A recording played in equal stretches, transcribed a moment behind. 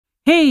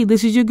Hey,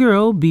 this is your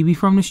girl, BB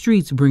from the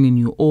streets, bringing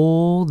you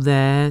all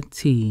that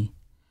tea.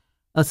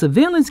 A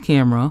surveillance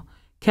camera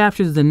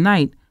captures the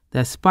night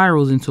that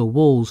spirals into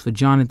woes for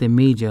Jonathan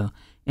Major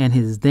and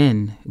his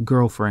then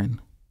girlfriend.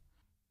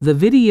 The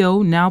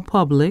video, now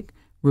public,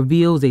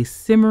 reveals a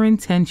simmering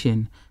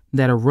tension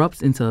that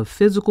erupts into a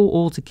physical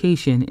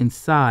altercation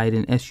inside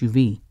an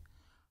SUV,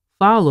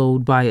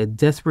 followed by a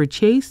desperate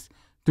chase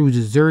through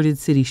deserted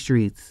city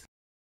streets.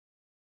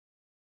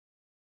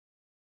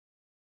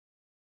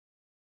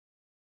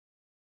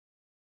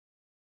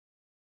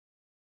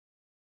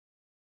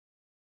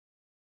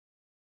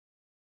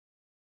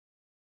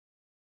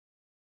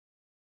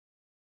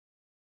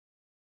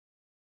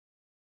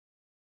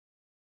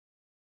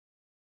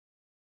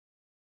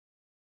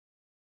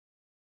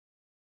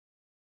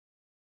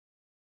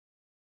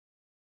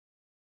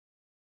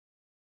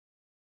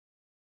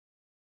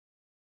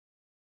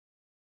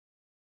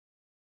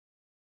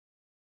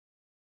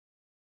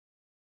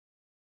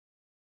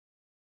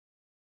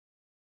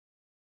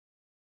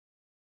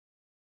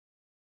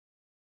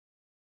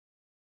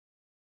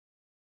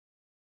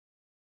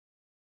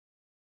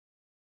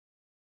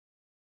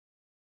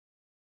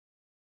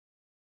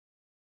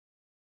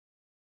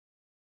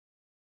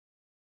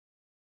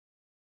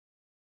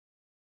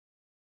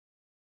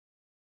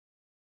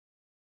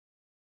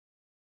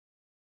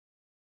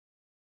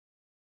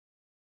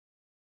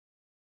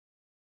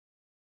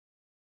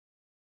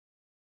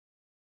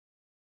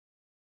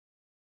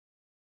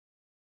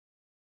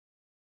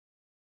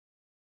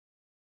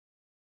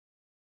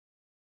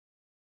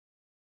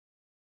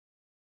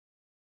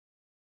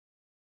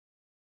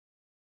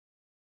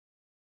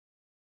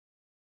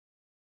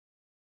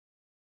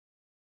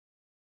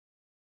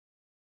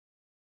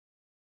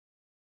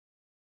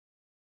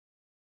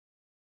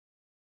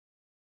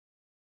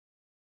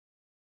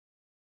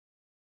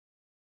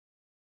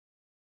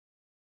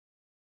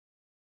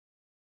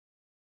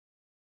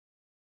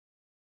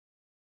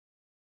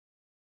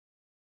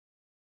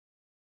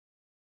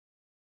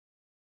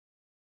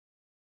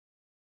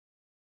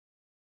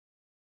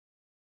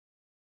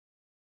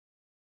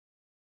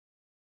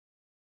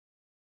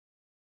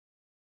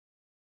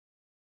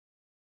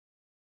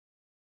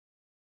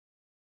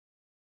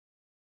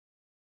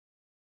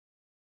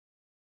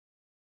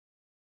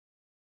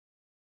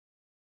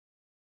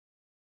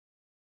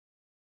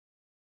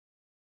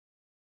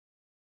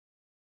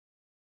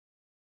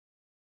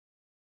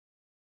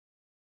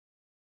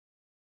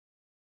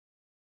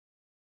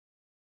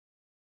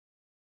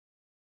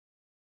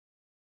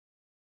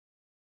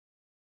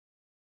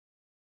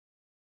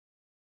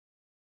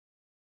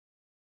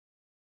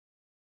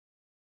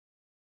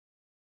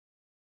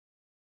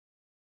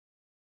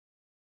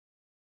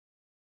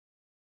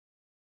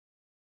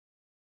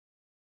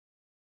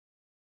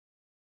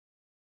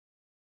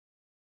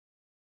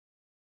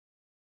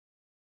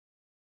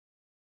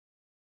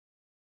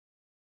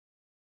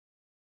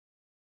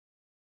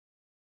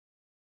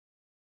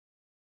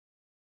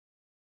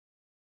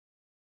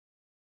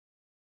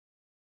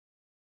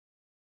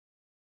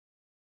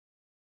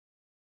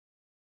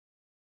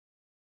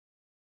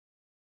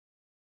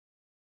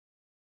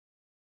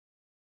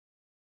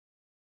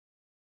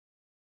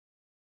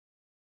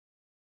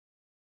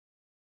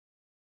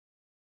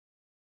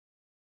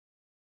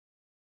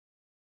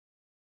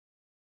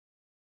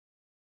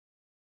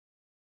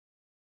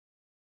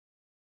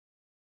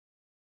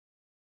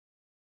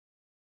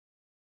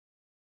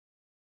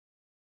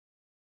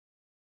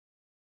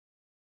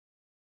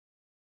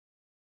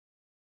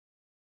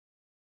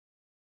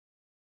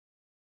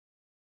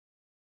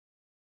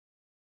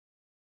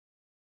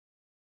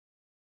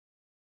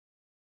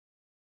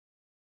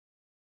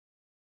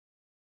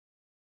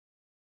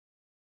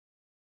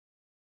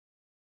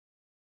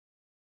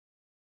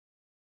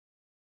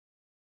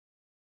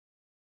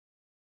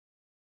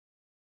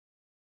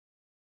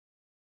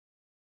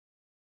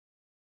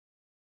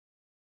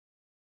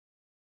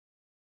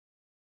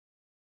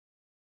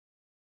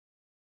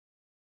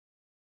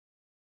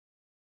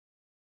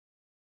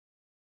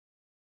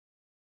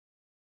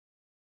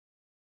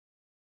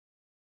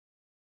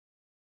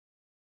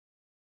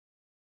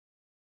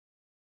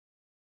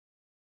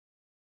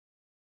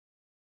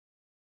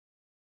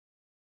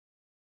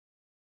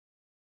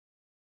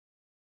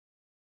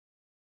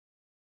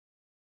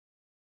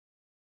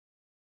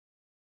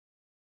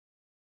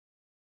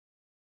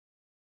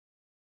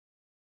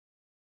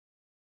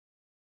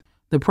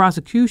 The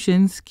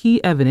prosecution's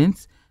key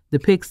evidence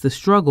depicts the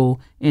struggle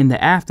and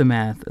the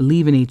aftermath,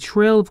 leaving a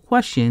trail of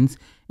questions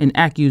and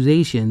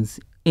accusations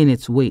in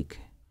its wake.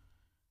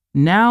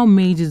 Now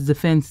Major's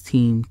defense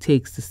team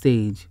takes the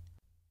stage.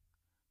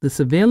 The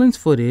surveillance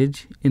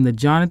footage in the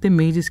Jonathan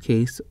Majors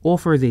case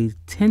offers a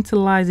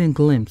tantalizing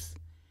glimpse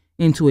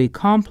into a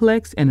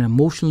complex and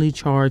emotionally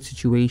charged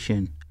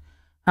situation.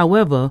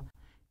 However,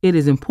 it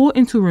is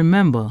important to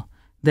remember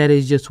that it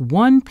is just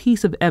one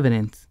piece of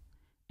evidence,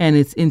 and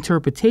its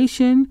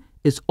interpretation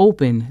is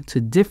open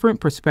to different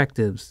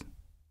perspectives.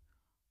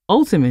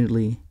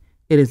 Ultimately,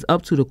 it is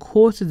up to the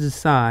court to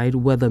decide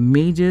whether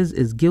Majors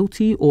is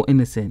guilty or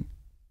innocent.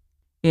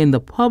 And the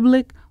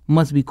public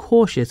must be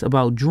cautious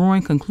about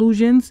drawing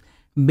conclusions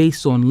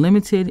based on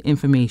limited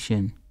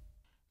information.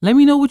 Let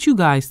me know what you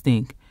guys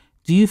think.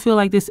 Do you feel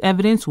like this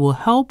evidence will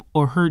help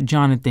or hurt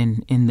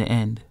Jonathan in the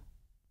end?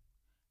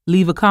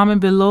 Leave a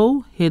comment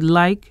below, hit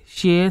like,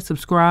 share,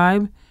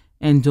 subscribe,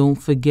 and don't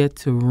forget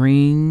to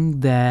ring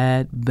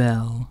that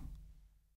bell.